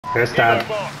Yes, Dad.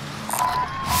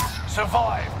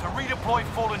 Survive to redeploy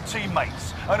fallen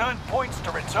teammates and earn points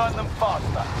to return them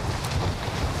faster.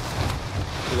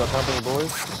 We got company,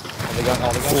 boys. Oh,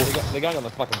 they're going on the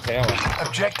fucking tower.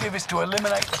 Objective is to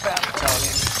eliminate the bounty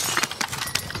target.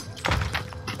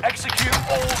 Execute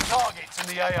all targets in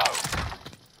the AO.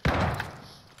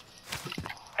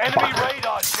 Enemy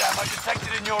radar jammer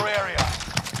detected in your area.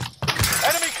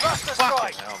 Enemy cluster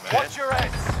strike. Watch your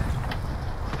heads.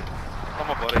 On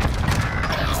my body.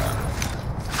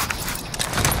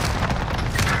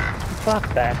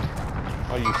 Fuck that.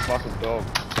 Oh, you fucking dog.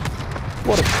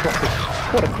 What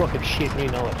a crock of shit, and you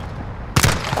know it.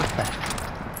 Fuck that.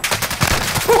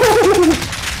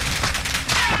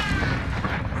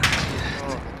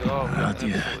 Oh, God. Not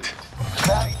yet.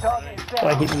 Bounty target is down.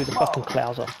 I hit you with a fucking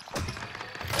clouser.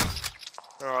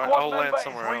 Alright, Squad I'll land member is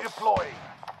somewhere else. redeploying.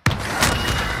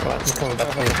 Right, I'm coming back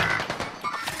for you.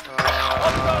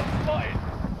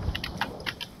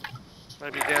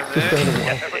 Maybe down Just go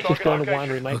there. to the just go to the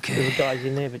winery, mate. Okay. There's guys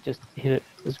in there, but just hit it.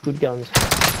 There's good guns.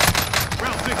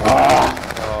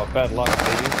 Oh, bad luck,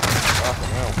 baby. Fucking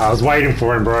hell. I was waiting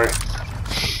for him, bro.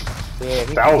 Yeah,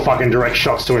 They all fucking direct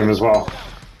shots to him as well.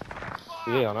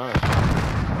 yeah, I know.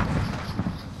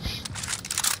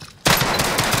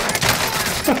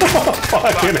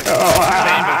 Fucking hell.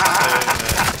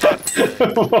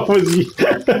 What was you? I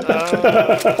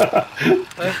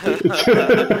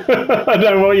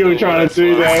don't know what you were trying to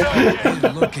do there.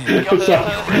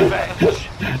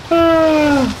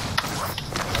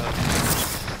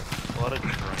 What a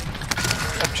drink.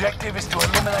 Objective is to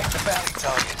eliminate the bounty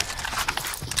target.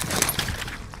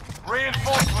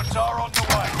 Reinforcements are on the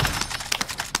way.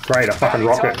 Great, a fucking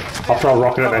rocket. I'll throw a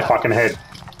rocket at their fucking head.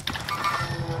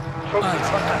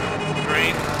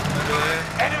 Green. There.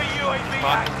 Enemy UAV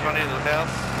Mark in active. front of the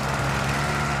house.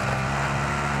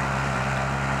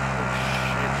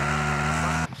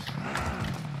 Oh,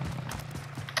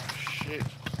 shit. Shit.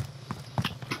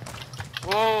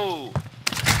 Whoa!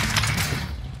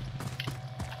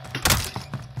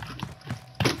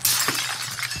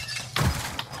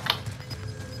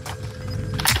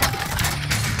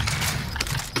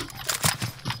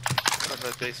 Got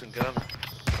no decent gun.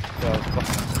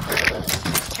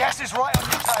 Gas is right on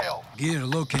your tail. Gear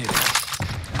located.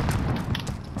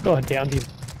 Oh, I downed him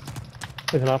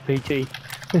with an RPG.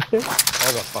 I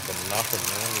got fucking nothing,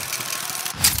 man.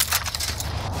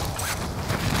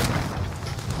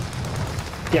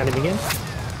 Down him again.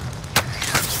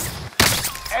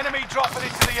 Enemy dropping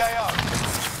into the AO.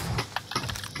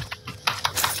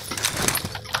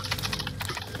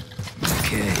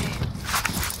 Okay.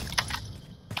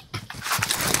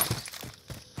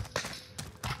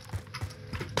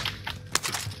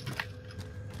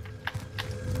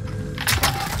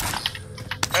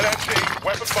 LMG,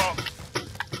 weapon box.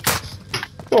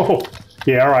 Oh,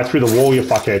 yeah, alright, through the wall, you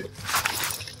fuckhead.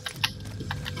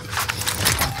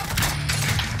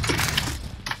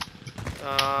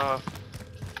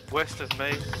 West of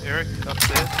me, Eric,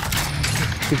 upstairs.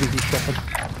 Too busy shopping.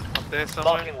 Up there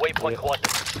somewhere. Marking waypoint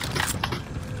coordinates.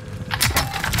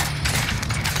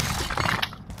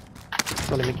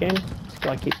 Got him again. This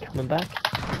guy keeps coming back.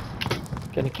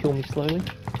 Gonna kill me slowly.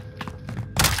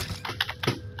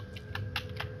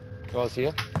 Guys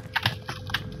here.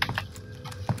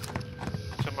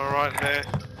 To my right there.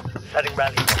 Setting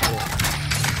rally.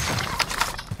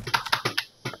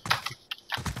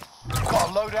 Got a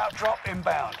loadout drop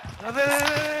inbound. Oh,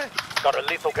 there. Got a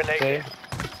lethal grenade. There.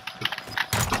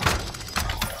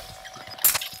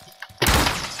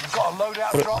 You've got a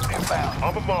loadout drop inbound.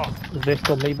 On the mark. Vest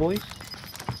on me, boys.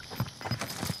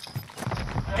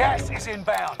 Gas is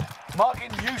inbound. Marking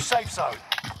new safe zone.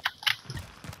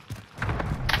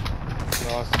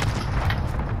 Nice.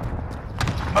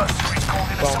 Mercenaries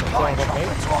called in a Well, supply well, chopper okay.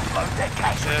 to offload their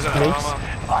cash There's reserves. an Nice. armor.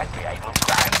 Might be able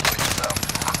to ambush them.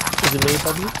 Is it me,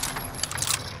 W?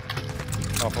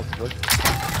 Oh, possibly.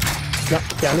 Yep,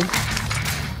 down him.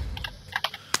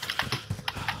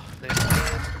 Man,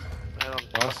 I'm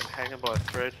fucking hanging by a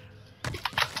thread.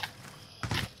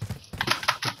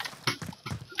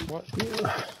 What?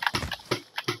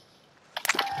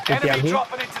 Down Enemy here.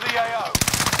 dropping into the AO.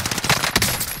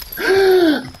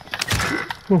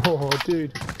 Oh,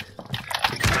 dude. Get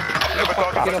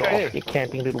up there. You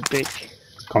camping little bitch.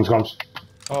 Comms.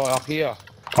 Oh, up here.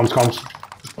 Comms.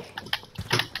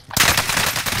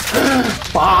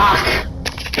 Fuck!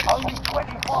 Only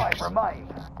 25 remain.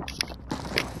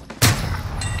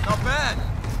 Not bad.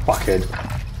 Fuckhead.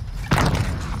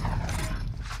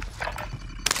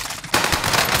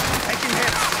 Taking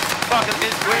hits. Fucking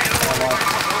this way.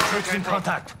 Troops in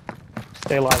contact.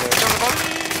 Stay alive there.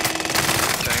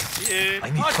 Thank you. I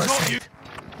need first aid.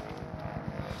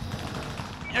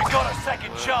 got a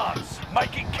second chance.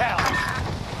 Make it count.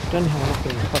 Don't know how I'm not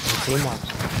getting fucking team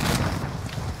wipes.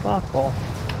 Fuck off.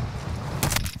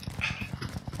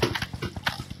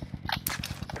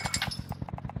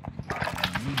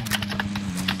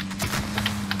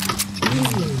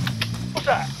 What's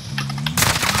that?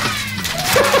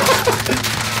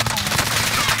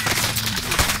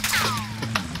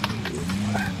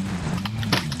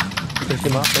 Pick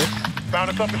him up, eh? Found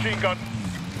a submachine gun.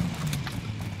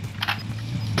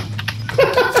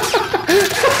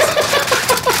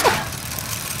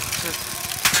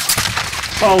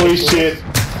 Holy shit.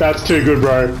 That's too good,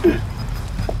 bro.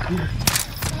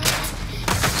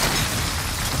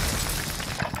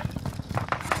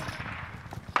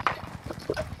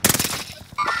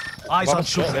 Eyes on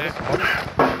shoulder.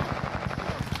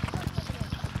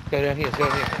 Go down here, go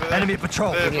down here. Enemy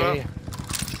patrol. Go down here.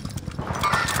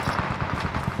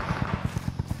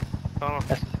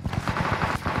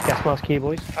 Gas mask here,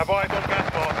 boys. Have eyes on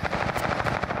gas mask.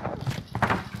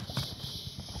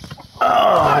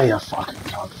 Oh, you fucking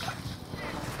cunt.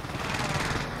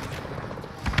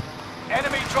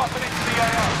 Enemy dropping into the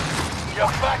AO.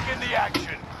 You're back in the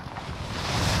action.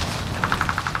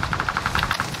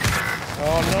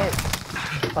 Oh no.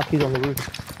 Fuck, he's on the roof.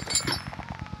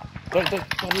 Don't,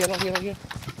 not here, not here, not here.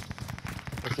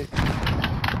 That's it.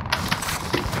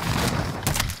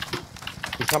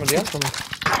 He's coming down.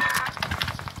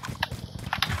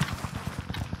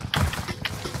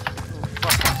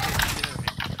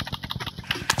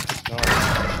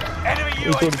 Enemy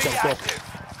He's already UAV jumped off. active.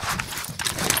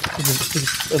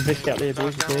 There's a Vic out there,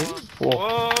 boys. Whoa.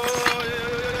 Whoa!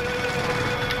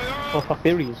 Oh, fuck,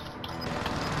 there he is.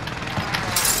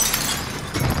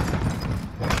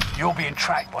 You're being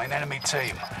tracked by an enemy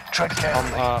team. Tread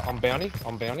carefully. I'm bounty.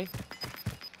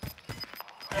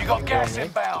 You got gas me.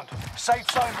 inbound. Safe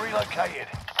zone relocated.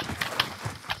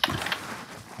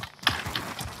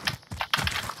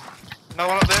 Another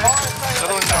one up there.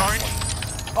 Another one in the orange.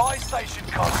 Buy station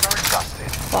costs are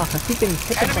adjusted. Fuck, I keep getting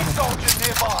hit Enemy by him. soldiers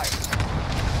nearby.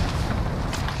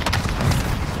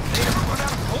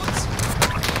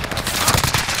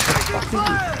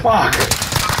 Fuck.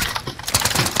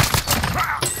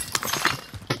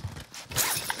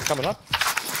 Coming up.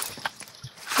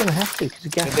 It's gonna have to, because the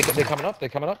gas. They're coming up. They're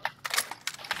coming up.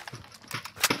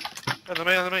 Under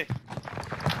me.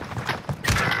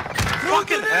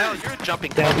 Fucking hell, you're a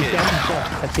jumping Down, he's cockhead. down, he's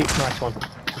down. That's it, nice one.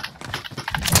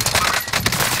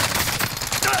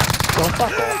 Oh,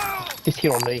 fuck off. Just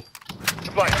here on me.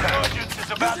 Insurgents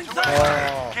is about to round.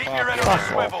 Oh, Keep fuck. your head on Fuck a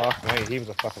swivel. Fuck me, he was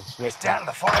a fucking switch. Down to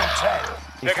the final 10.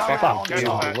 He's Come fucking on,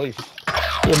 beyond guys. belief.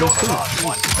 Yeah, me You're the too. last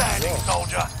one standing,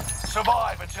 soldier.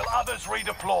 Survive until others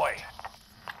redeploy.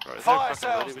 Fire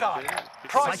sales done.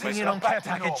 Prices Cycling in are on back care to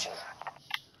package. normal.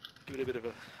 Give it a bit of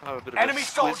a, have a bit of Enemy a squiz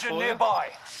soldier for you. nearby.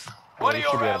 One of you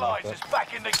should your be able to allies make is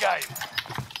back in the game.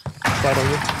 Right on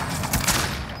you.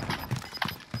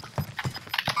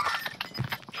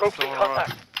 Trophy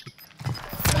contact.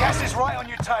 Gas is right on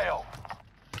your tail.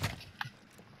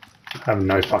 I have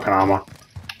no fucking armor.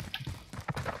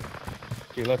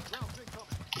 To your left.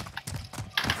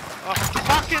 Oh,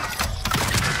 fucking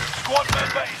Squad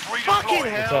member is fucking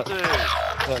redeployed. hell, dude. Is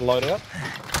that loadout?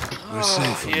 We're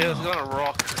safe. Yeah, it's on a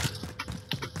rock.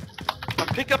 I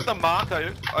pick up the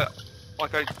Marco, I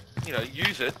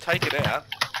use it, take it out,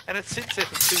 and it sits there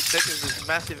for 2 seconds, this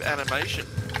massive animation,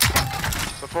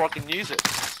 before I can use it.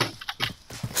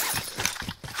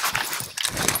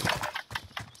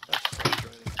 That's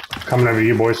frustrating. Coming over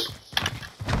you, boys.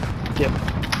 Yep.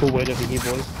 Full weight over here,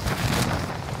 boys.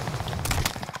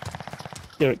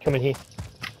 Derek, come in here.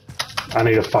 I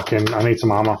need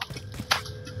some armor.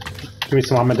 Give me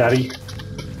some armor, daddy.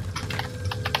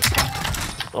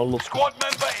 Oh, look. Squad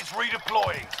member is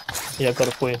redeploying. Yeah, I've got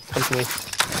it for you. Come to me.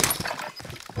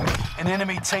 An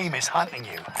enemy team is hunting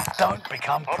you. Don't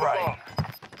become prey.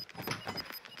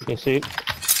 You can see it.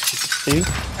 See?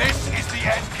 This is the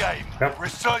end game. Yep.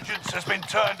 Resurgence has been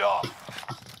turned off.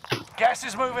 Gas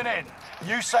is moving in.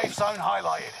 New safe zone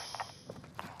highlighted.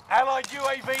 Allied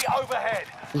UAV overhead.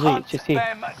 Is Hunt it just here?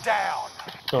 them down.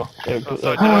 Oh, there we go.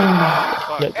 So,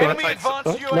 Enemy advanced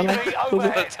no, UAV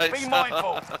overhead. Takes Be some.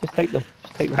 mindful. Just take them.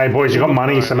 Just take them. Hey, boys, you got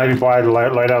money, so maybe buy a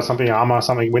loadout, something, armor,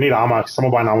 something. We need armor.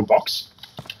 Someone buy an armor box.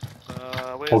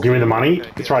 Or give me the money.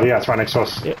 It's right here. It's right next to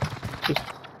us. Yep. Just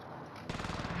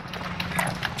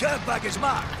Care package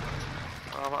marked.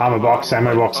 Armor box,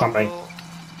 ammo box, something.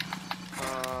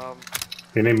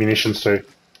 You need munitions too.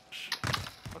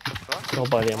 What the fuck? I'll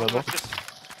buy the ammo How box. did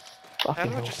I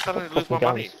Fucking hell. just suddenly Stop lose my fucking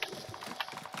money? guns.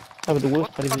 No, but the worst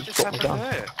What part the is fuck he's just got my happened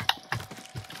gun.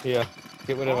 there? Yeah.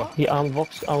 Get whatever. Here, armor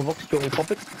box, do you want me to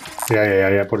pop it?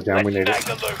 Yeah. Put it down. We need Snag it.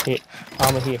 the loot. Here,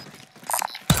 armor here.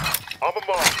 Armor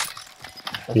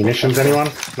marked. Munitions, anyone?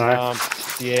 No.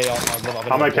 Yeah,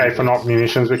 I'm okay for not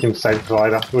munitions. We can save it for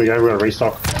later. Here we go. We're gonna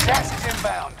restock. Gas is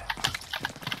inbound.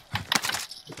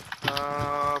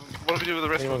 What do we do with the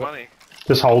rest of the money?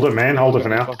 Just hold it, man. Hold it for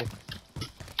now.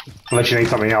 Unless you need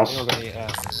something else.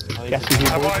 Gas is here,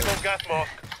 Have boys. eyes on gas mark.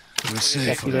 We're safe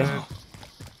Gas for is there. now.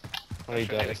 I need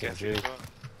that Gassy as SMG. well.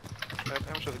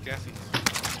 How much are the gassy?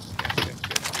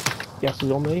 Gas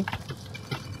is on me.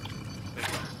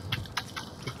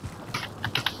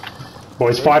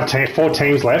 Boys, 4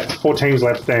 teams left. 4 teams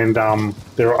left, and I'm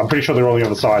pretty sure they're all on the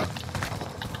other side.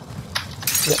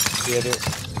 Yeah, do it.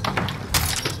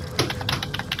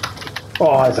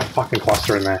 Oh, there's a fucking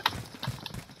cluster in there.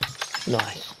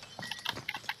 Nice.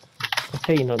 That's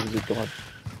how you know there's a good guy.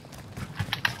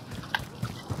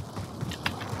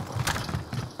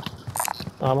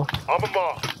 Armor. Armor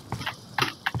marked.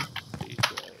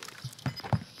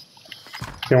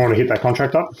 You want to hit that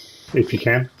contract up, if you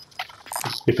can.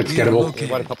 If it's Yeah, gettable. okay.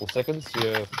 Wait a couple of seconds.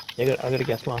 Yeah. I got a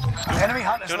gas mask. Enemy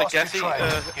hunters Do you want lost a your gassy?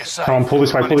 trail. You're safe. Come on, pull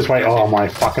this way, pull this way. Oh my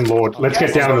fucking lord. Let's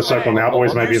get down in the circle now,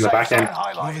 boys, maybe in the back end.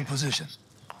 Moving position.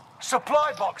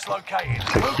 Supply box located.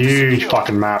 It's a huge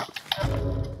fucking map.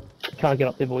 Can't get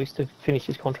up there, boys, to finish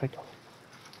this contract off.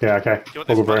 Yeah, okay. Do you want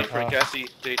We'll this go money bro. for a gassy,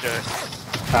 DJ?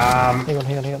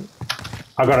 Hang on.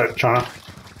 I got it, China.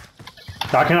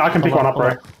 I can pick one up, bro.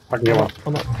 I can get one.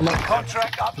 I'm up.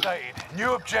 Contract updated.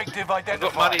 New objective I've got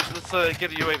money, identified. let's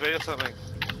get a UAV or something.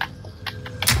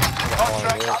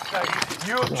 Contract updated.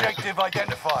 New objective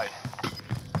identified.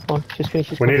 Come on, just finish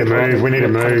this We need to contract. move, we need to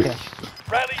move.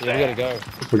 Rally Yeah, we there. gotta go.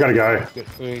 We gotta go.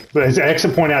 There's an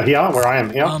exit point out here, where I am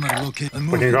here. Armor located.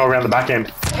 We can go around the back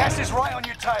end. Gas is right on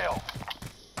your tail.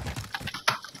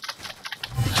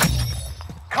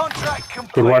 Contract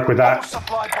complete. Good work with that. All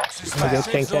supply boxes There we go,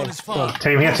 found. Safe zone 10K. is far.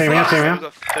 Team here, team here, team We've here.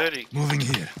 got 30. Moving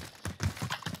here.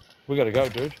 We gotta go,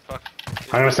 dude. Fuck.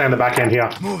 I'm gonna stay in the back end here.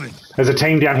 Moving. There's a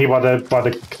team down here by the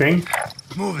thing,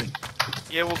 Moving.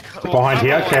 Yeah, we'll Behind cover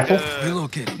here, like, careful.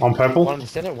 Relocating. on One purple. in the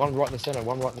center, one right in the center,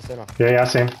 one right in the center. Yeah, I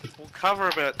see him. We'll cover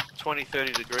about 20,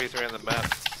 30 degrees around the map,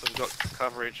 so we've got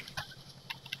coverage.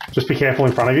 Just be careful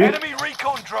in front of you. Enemy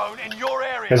recon drone in your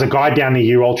area. There's a guy down near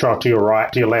you, Ultra, to your right,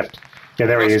 to your left. Yeah,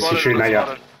 there he is. He's shooting at you.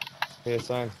 Yeah,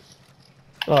 same.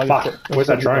 Oh, I Fuck, got it. where's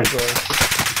that drone? Okay, where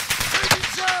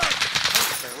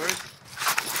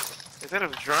is that a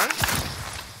drone?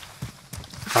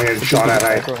 I'm getting shot at,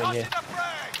 eh? Drone, yeah.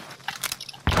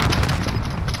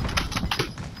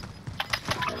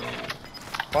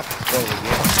 Fuck. There we go.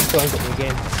 Drone got me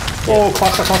again. Oh,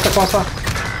 cluster.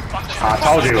 I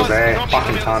told you it was there.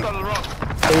 Fucking cunt. Oh,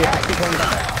 yeah, keep going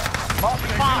back.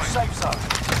 Marking a new safe zone.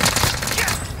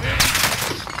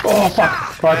 Oh,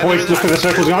 fuck. Right, boys, look where the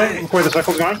circle's going. Look where the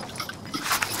circle's going.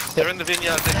 They're in the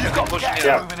vineyard, they're You've got pushing gas in.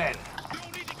 Yeah. moving in.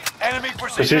 Enemy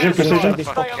Precision. Stay Fucking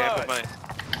camper, alert. mate.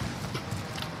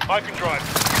 I can drive.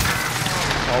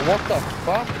 Oh, what the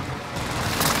fuck?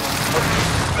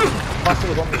 Buster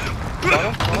was on me. Come on.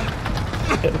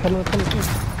 Yeah, come on.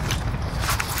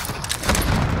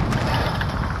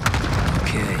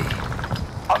 Okay.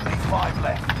 Only 5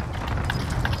 left.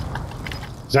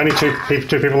 There's only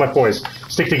two people left, boys.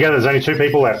 Stick together. There's only 2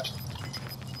 people left.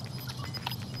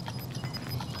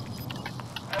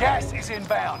 Gas is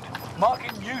inbound.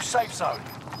 Marking new safe zone.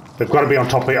 They've got to be on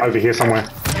top here, over here somewhere.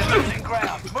 You're losing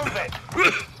ground. Move it.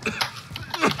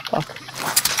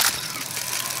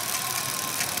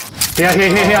 Here.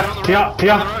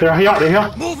 They're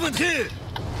here. Movement here.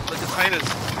 The containers.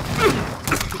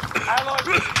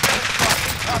 Allied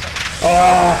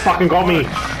Oh, fucking got me.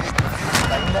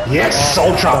 Yes,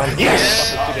 Ultra.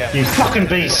 Yes. You fucking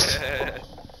beast.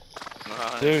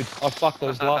 Dude, I fucked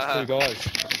those last 2 guys.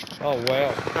 Oh,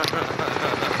 wow.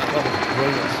 That was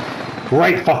brilliant.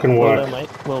 Great fucking Well work. done, mate.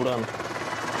 Well done. I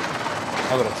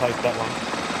gotta take that one.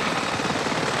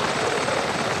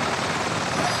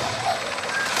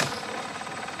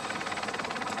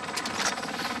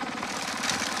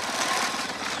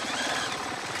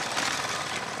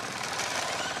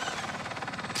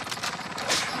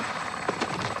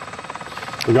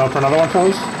 We going for another one,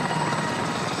 fellas?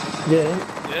 Yeah,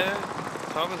 Yeah.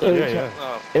 Time is Yeah, it? yeah.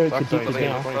 Oh, Eric's Fuck, addicted sorry,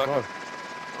 now. 25. I was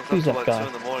Who's up that till guy?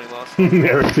 like 2 in the morning last night.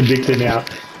 Eric's addicted now.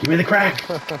 Give me the crack.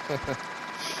 Oh,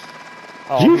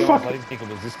 I'll You be honest, fuck- I didn't think it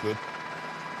was this good.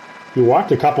 You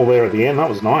wiped a couple there at the end. That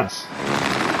was nice.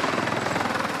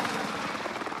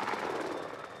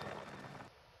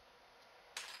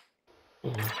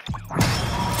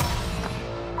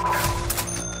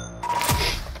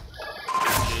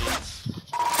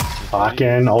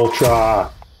 Fucking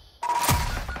Ultra.